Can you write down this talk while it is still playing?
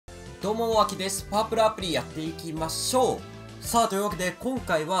どうも、わきです。パワプロアプリやっていきましょう。さあ、というわけで、今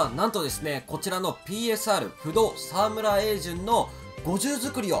回は、なんとですね、こちらの PSR 不動沢村栄純の50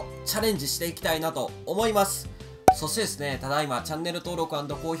作りをチャレンジしていきたいなと思います。そしてですね、ただいまチャンネル登録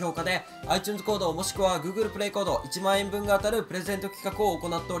&高評価で iTunes コードもしくは Google プレイコード1万円分が当たるプレゼント企画を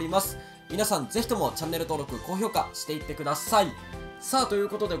行っております。皆さんぜひともチャンネル登録、高評価していってください。さあ、という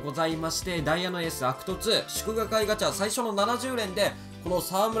ことでございまして、ダイヤのエースアクト2祝賀会ガチャ最初の70連でこの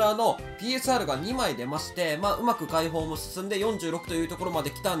沢村の PSR が2枚出まして、うまく解放も進んで46というところまで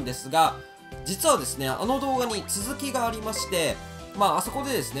来たんですが、実はですね、あの動画に続きがありまして、あそこ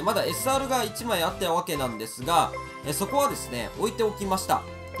でですね、まだ SR が1枚あったわけなんですが、そこはですね、置いておきました。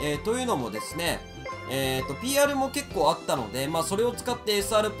というのもですね、PR も結構あったので、それを使って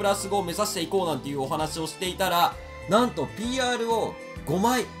SR プラス5を目指していこうなんていうお話をしていたら、なんと PR を5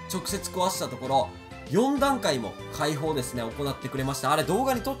枚直接壊したところ、4段階も解放ですね、行ってくれました。あれ動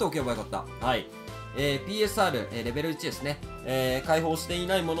画に撮っておけばよかった。はい。PSR、レベル1ですね。解放してい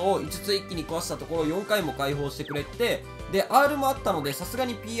ないものを5つ一気に壊したところ4回も解放してくれて、で、R もあったので、さすが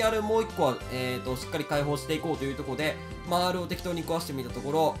に PR もう1個は、しっかり解放していこうというところで、R を適当に壊してみたと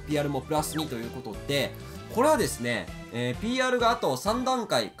ころ、PR もプラス2ということで、これはですね、PR があと3段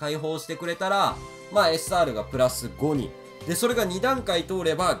階解放してくれたら、SR がプラス5に、で、それが2段階通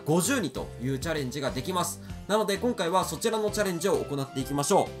れば50にというチャレンジができます。なので、今回はそちらのチャレンジを行っていきま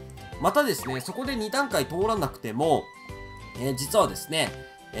しょう。またですね、そこで2段階通らなくても、実はですね、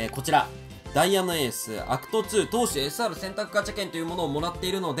こちら、ダイヤのエース、アクト2、投手 SR 選択ガチャ券というものをもらって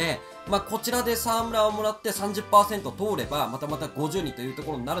いるので、こちらで沢村をもらって 30% 通れば、また50にというと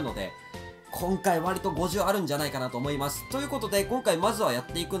ころになるので、今回割と50あるんじゃないかなと思います。ということで、今回まずはやっ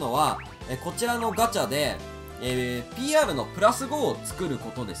ていくのは、こちらのガチャで、PR のプラス5を作る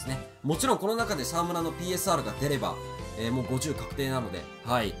ことですね。もちろんこの中で沢村の PSR が出れば、もう50確定なので、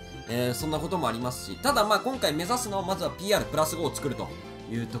はい。そんなこともありますし、ただ今回目指すのはまずは PR プラス5を作ると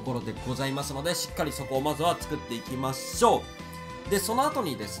いうところでございますので、しっかりそこをまずは作っていきましょう。で、その後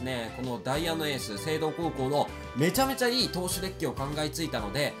にですね、このダイヤのエース、聖堂高校のめちゃめちゃいい投手デッキを考えついた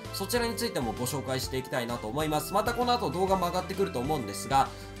ので、そちらについてもご紹介していきたいなと思います。またこの後動画も上がってくると思うんですが、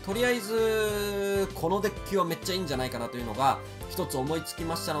とりあえず、このデッキはめっちゃいいんじゃないかなというのが一つ思いつき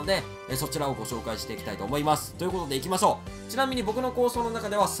ましたので、そちらをご紹介していきたいと思います。ということで行きましょう。ちなみに僕の構想の中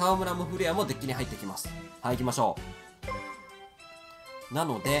では沢村もフレアもデッキに入ってきます。はい、行きましょう。な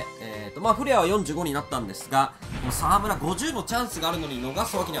ので、フレアは45になったんですが、もう沢村50のチャンスがあるのに逃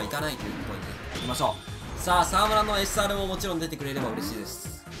すわけにはいかないということで、行きましょう。さあ、沢村の SR ももちろん出てくれれば嬉しいで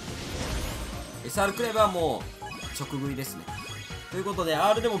す。SR くればもう、直食いですね。ということで、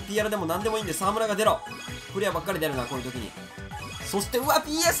R でも PR でも何でもいいんで、沢村が出ろ。フレアばっかり出るな、こういう時に。そして、うわ、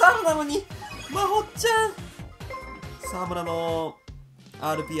PSR なのに、まほっちゃん。沢村の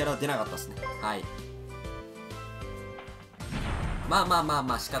RPR は出なかったですね。はい。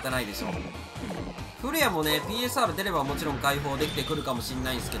仕方ないでしょう。フレアもね、PSR 出ればもちろん解放できてくるかもしれ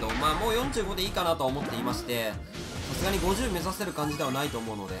ないんですけど、もう45でいいかなとは思っていまして、さすがに50目指せる感じではないと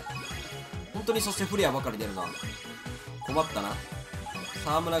思うので、本当にそしてフレアばかり出るな。困ったな。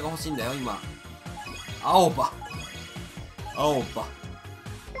沢村が欲しいんだよ、今。青葉。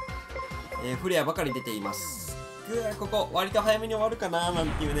フレアばかり出ています。ここ、割と早めに終わるかななん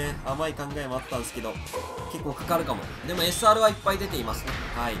ていうね、甘い考えもあったんですけど、結構かかるかも。でも SR はいっぱい出ていますね。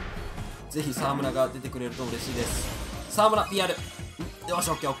はい。ぜひ沢村が出てくれると嬉しいです。沢村、PR。よし、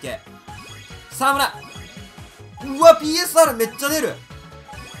オッケーオッケー。沢村うわ、PSR めっちゃ出る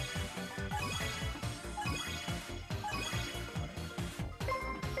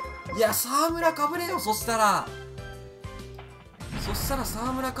いや、沢村かぶれよ、そしたら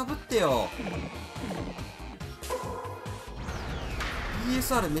沢村かぶってよ。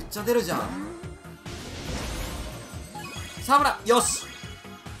PSR めっちゃ出るじゃん。沢村、よし。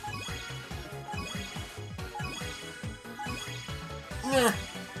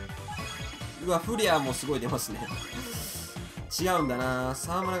うわ、フレアもすごい出ますね。違うんだな、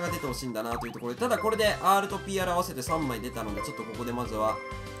沢村が出てほしいんだなというところで、ただこれで R と PR 合わせて3枚出たので、ちょっとここでまずは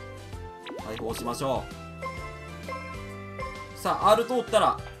解放しましょう。さあ、R 通った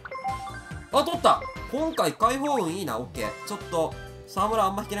ら、通った。今回解放運いいな。 OK。 ちょっと沢村あ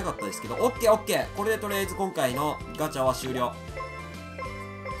んま引けなかったですけど、 OK。 これでとりあえず今回のガチャは終了。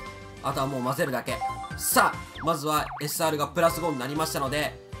あとはもう混ぜるだけ。さあ、まずは SR がプラス5になりましたの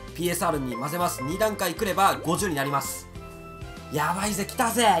で PSR に混ぜます。2段階くれば50になります。やばいぜ、来た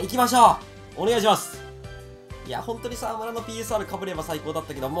ぜ。行きましょう。お願いします。いや、本当に沢村の PSR かぶれば最高だっ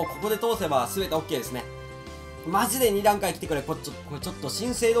たけど、もうここで通せば全て OK ですね。マジで2段階来てくれ。これちょっと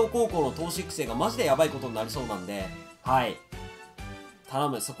新聖堂高校の投手育成がマジでやばいことになりそうなんで、はい。頼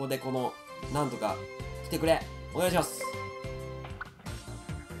む。そこでこの、なんとか、来てくれ。お願いします。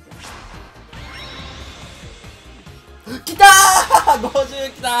来たー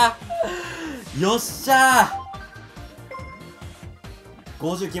 !50 来たーよっしゃー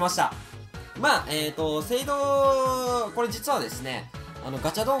 !50 来ました。まあ、精度、これ実はですね、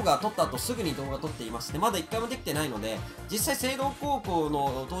ガチャ動画撮った後すぐに動画撮っていまして、まだ1回もできてないので、実際聖堂高校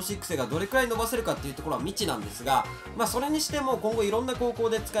の投資育成がどれくらい伸ばせるかっていうところは未知なんですが、まあそれにしても今後いろんな高校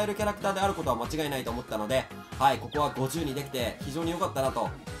で使えるキャラクターであることは間違いないと思ったので、はい、ここは50にできて非常に良かったなと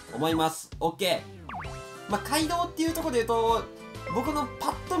思います。OK。まあ街道っていうところで言うと、僕のパ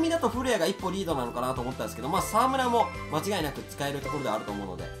ッと見だと古谷が一歩リードなのかなと思ったんですけど、まあ沢村も間違いなく使えるところであると思う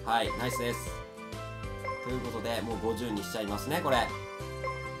ので、はい、ナイスです。ということで、もう50にしちゃいますね、これ。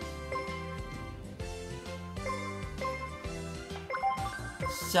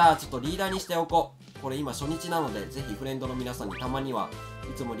じゃあちょっとリーダーにしておこう。これ今初日なので、ぜひフレンドの皆さんにたまには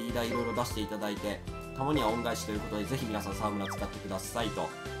いつもリーダーいろいろ出していただいて、たまには恩返しということで、ぜひ皆さん沢村使ってください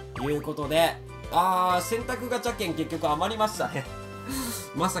ということで、選択ガチャ券結局余りましたね。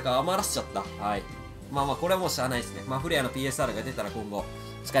まさか余らせちゃった。はい。まあまあこれはもうしゃあないですね。まあフレアの PSR が出たら今後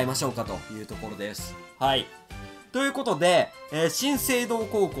使いましょうかというところです。はい。ということで、新聖堂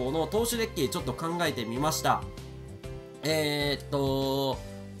高校の投手デッキちょっと考えてみました。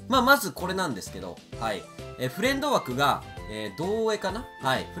まあ、まずこれなんですけど、はい。フレンド枠が、同絵かな？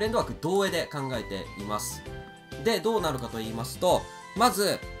はい。フレンド枠同絵で考えています。で、どうなるかと言いますと、ま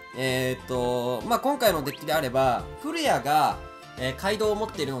ず、まあ、今回のデッキであれば、古谷が、街道を持っ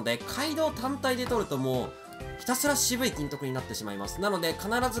ているので、街道単体で取るともう、ひたすら渋い金徳になってしまいます。なので、必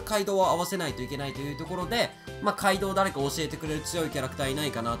ず街道を合わせないといけないというところで、まあ、街道誰か教えてくれる強いキャラクターいな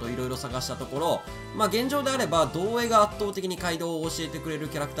いかなといろいろ探したところ、まあ、現状であれば、同絵が圧倒的に街道を教えてくれる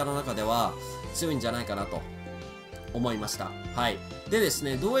キャラクターの中では、強いんじゃないかなと思いました。はい。でです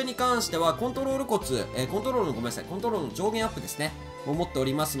ね、同絵に関しては、コントロールコツ、コントロールの上限アップですね。を持ってお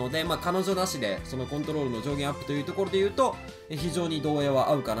りますので、まあ、彼女なしで、そのコントロールの上限アップというところで言うと、非常に同絵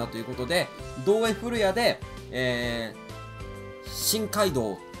は合うかなということで、同絵古谷で、新街道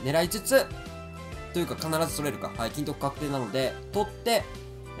を狙いつつ、というか必ず取れるか、はい、金徳確定なので、取って、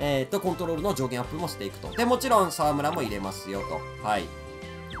コントロールの上限アップもしていくと。で、もちろん沢村も入れますよと。はい。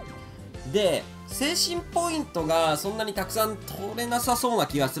で、精神ポイントがそんなにたくさん取れなさそうな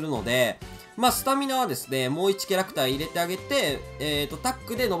気がするので、まあ、スタミナはですね、もう1キャラクター入れてあげて、タッ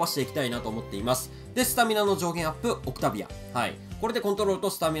クで伸ばしていきたいなと思っています。で、スタミナの上限アップ、オクタビア。はい。これでコントロールと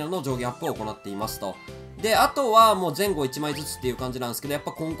スタミナの上限アップを行っていますと。で、あとはもう前後1枚ずつっていう感じなんですけど、やっ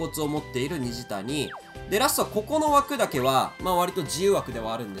ぱ根骨を持っている虹谷。で、ラストはここの枠だけは、まあ割と自由枠で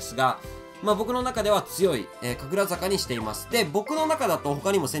はあるんですが、まあ僕の中では強い、神楽坂にしています。で、僕の中だと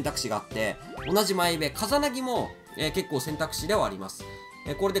他にも選択肢があって、同じ前上、風なぎも、結構選択肢ではあります。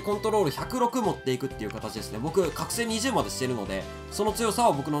これでコントロール106持っていくっていう形ですね。僕、覚醒20までしてるので、その強さ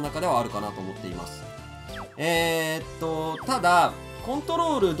は僕の中ではあるかなと思っています。ただ、コント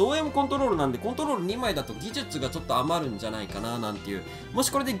ロール、同絵もコントロールなんで、コントロール2枚だと技術がちょっと余るんじゃないかな、なんていう。も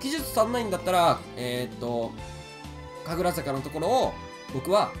しこれで技術足んないんだったら、神楽坂のところを、僕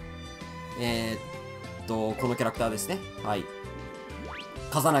は、このキャラクターですね。はい。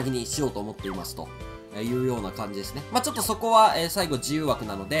風なぎにしようと思っていますと。いうような感じですね。まあ、ちょっとそこは、最後自由枠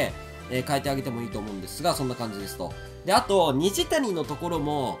なので、変えてあげてもいいと思うんですが、そんな感じですと。で、あと、虹谷のところ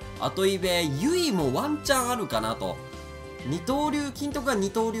も、後イベ、ゆいもワンチャンあるかなと。二刀流、金徳が二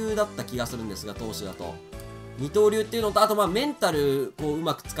刀流だった気がするんですが、投手だと。二刀流っていうのと、あとまあメンタル、こう、う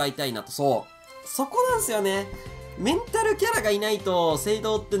まく使いたいなと。そう。そこなんですよね。メンタルキャラがいないと、聖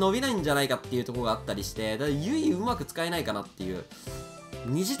堂って伸びないんじゃないかっていうところがあったりして、だからゆいうまく使えないかなっていう。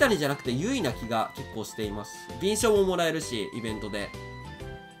虹谷じゃなくてゆいな気が結構しています。敏賞ももらえるし、イベントで。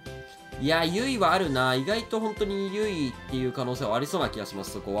いや、ゆいはあるな。意外と本当にゆいっていう可能性はありそうな気がしま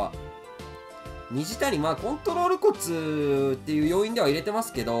す、そこは。虹谷、まあ、コントロールコツっていう要因では入れてま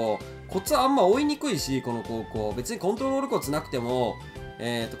すけど、コツはあんま追いにくいし、この高校。別にコントロールコツなくても、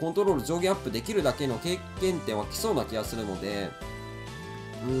コントロール上限アップできるだけの経験点は来そうな気がするので、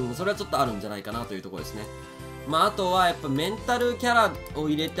それはちょっとあるんじゃないかなというところですね。まあ、あとはやっぱメンタルキャラを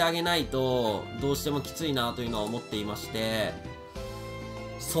入れてあげないと、どうしてもきついなというのは思っていまして、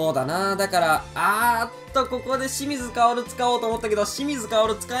そうだな。だから、ここで清水薫使おうと思ったけど、清水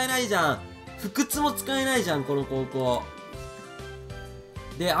薫使えないじゃん。不屈も使えないじゃん、この高校。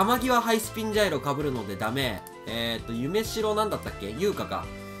で、天際ハイスピンジャイロ被るのでダメ。夢城なんだったっけ？優香か。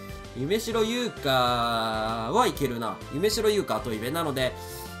夢城優香はいけるな。夢城優香後イベなので、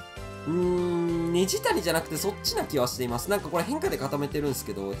虹谷じゃなくてそっちな気はしています。なんかこれ変化で固めてるんです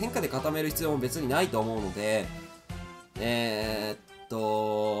けど、変化で固める必要も別にないと思うので、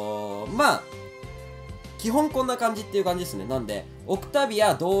まあ、基本こんな感じっていう感じですね。なんで、オクタビ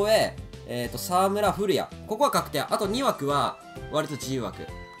ア、道営、沢村、古谷。ここは確定。あと2枠は、割と自由枠。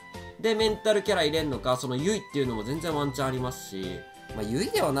で、メンタルキャラ入れんのか、そのユイっていうのも全然ワンチャンありますし、まあ、ユ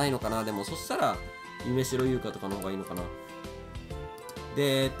イではないのかな。でも、そしたら、夢城優香とかの方がいいのかな。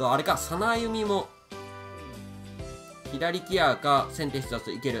で、あれか、サナユミも、左キアか、先手必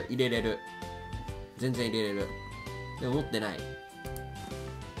殺いける。入れれる。全然入れれる。でも持ってない。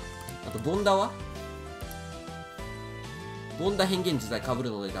あと、ボンダはボンダ変幻自在被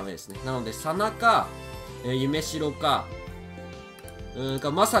るのでダメですね。なので、サナか、夢城か、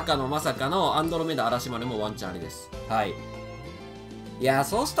まさかのアンドロメダ嵐丸もワンチャンありです。はい。いやー、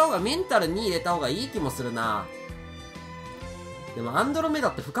そうした方がメンタルに入れた方がいい気もするな。でもアンドロメダ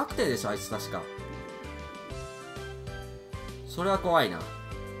って不確定でしょ、あいつ確か。それは怖いな。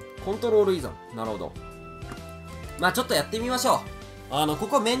コントロール依存。なるほど。まあちょっとやってみましょう。こ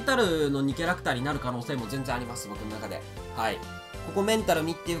こメンタルの2キャラクターになる可能性も全然あります、僕の中で。はい。ここメンタル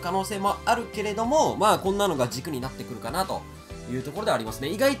2っていう可能性もあるけれども、まあこんなのが軸になってくるかなというところではありますね。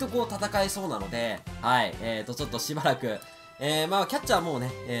意外とこう戦えそうなので、はい。ちょっとしばらく、まあキャッチャーもうね、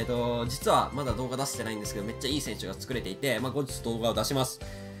実はまだ動画出してないんですけど、めっちゃいい選手が作れていて、まあ後日動画を出します。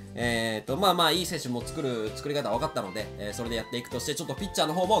まあいい選手も作り方分かったので、それでやっていくとして、ちょっとピッチャー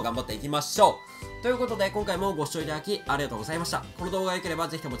の方も頑張っていきましょう。ということで、今回もご視聴いただきありがとうございました。この動画が良ければ、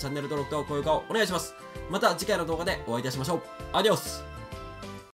ぜひともチャンネル登録と高評価をお願いします。また次回の動画でお会いいたしましょう。アディオス。